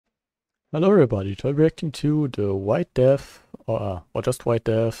Hello everybody, today reacting to the White Death, or just White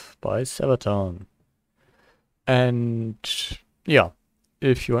Death by Sabaton. And yeah,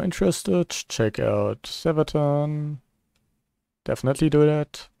 if you're interested, check out Sabaton, definitely do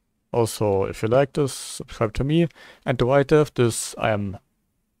that. Also, if you like this, subscribe to me. And the White Death, this I am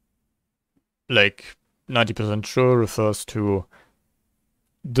like 90% sure refers to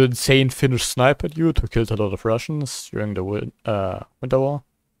the insane Finnish sniper dude who killed a lot of Russians during the Winter War.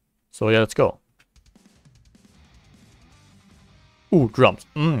 So yeah, let's go. Ooh, drums.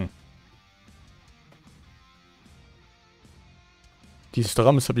 These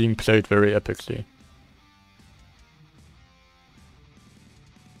drums are being played very epically.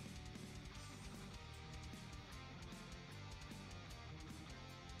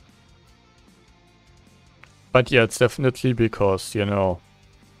 But yeah, it's definitely because, you know,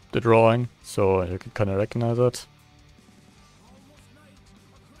 the drawing, so you can kind of recognize it.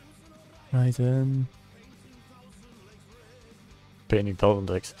 Right then. Painting thousand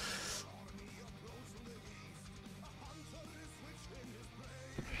decks.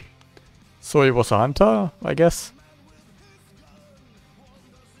 So he was a hunter, I guess.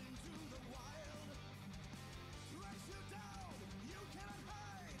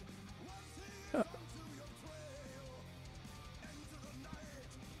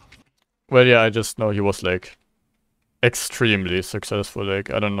 Well, yeah, I just know he was like extremely successful. Like,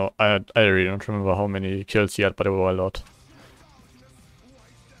 I don't know, I really don't remember how many kills he had, but it were a lot.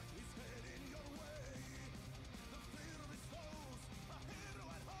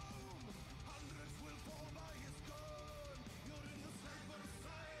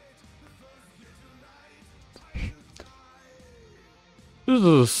 This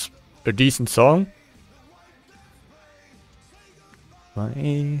is a decent song.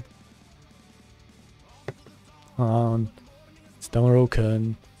 Bye. On. It's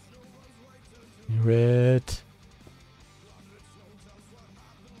broken. Red.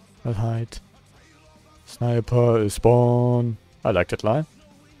 I'll hide. Sniper is born. I like that line.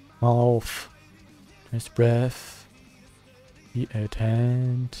 Mouth. Nice breath. Be at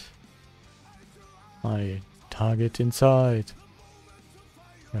hand. My target inside.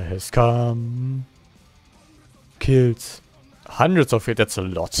 Has come. Kills. Hundreds of it, that's a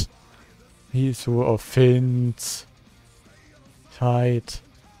lot. He's who offends. Tight.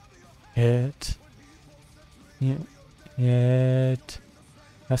 Yet. Yet.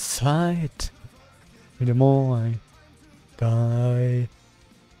 Aside. The more I die.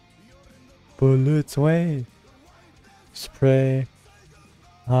 Bullets away. Spray.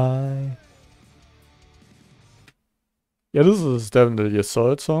 I. Yeah, this is definitely a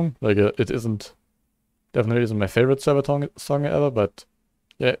solid song. Like, it isn't... Definitely isn't my favorite Sabaton song ever, but...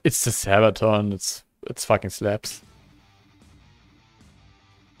 Yeah, it's the Sabaton. It's fucking slaps.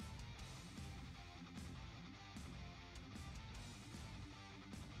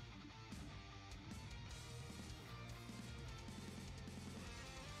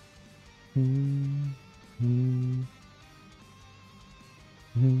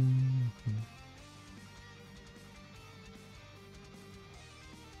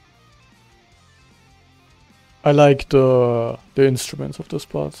 I like the instruments of this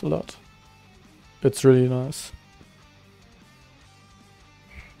part a lot. It's really nice.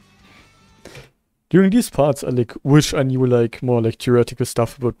 During these parts, I like wish I knew like more like theoretical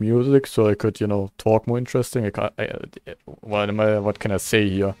stuff about music, so I could, you know, talk more interesting. What can I say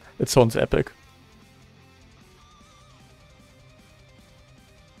here? It sounds epic.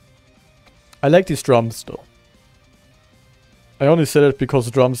 I like these drums though. I only said it because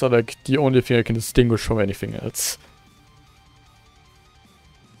the drums are like the only thing I can distinguish from anything else.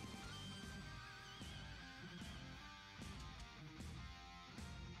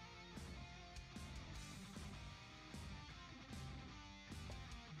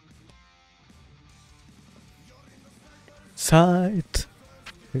 Sight,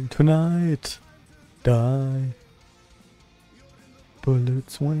 tonight, die,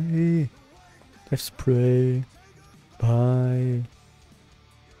 bullets away, let's pray, bye,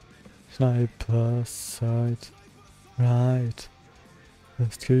 sniper sight, right,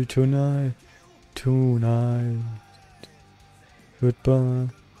 let's kill tonight, goodbye,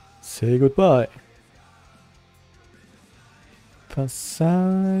 say goodbye,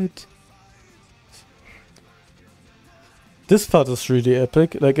 sight. This part is really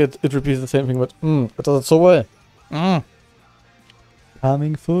epic. Like it repeats the same thing, but it does it so well.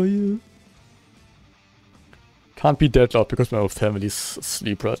 Coming for you. Can't be that loud because my whole family's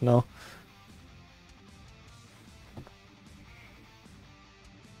asleep right now.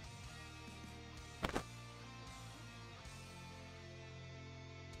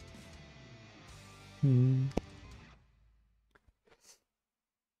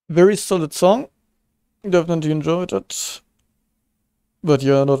 Very solid song. Definitely enjoyed it. But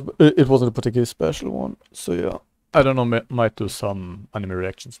yeah, it wasn't a particularly special one. So yeah, I don't know, might do some anime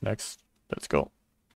reactions next. Let's go.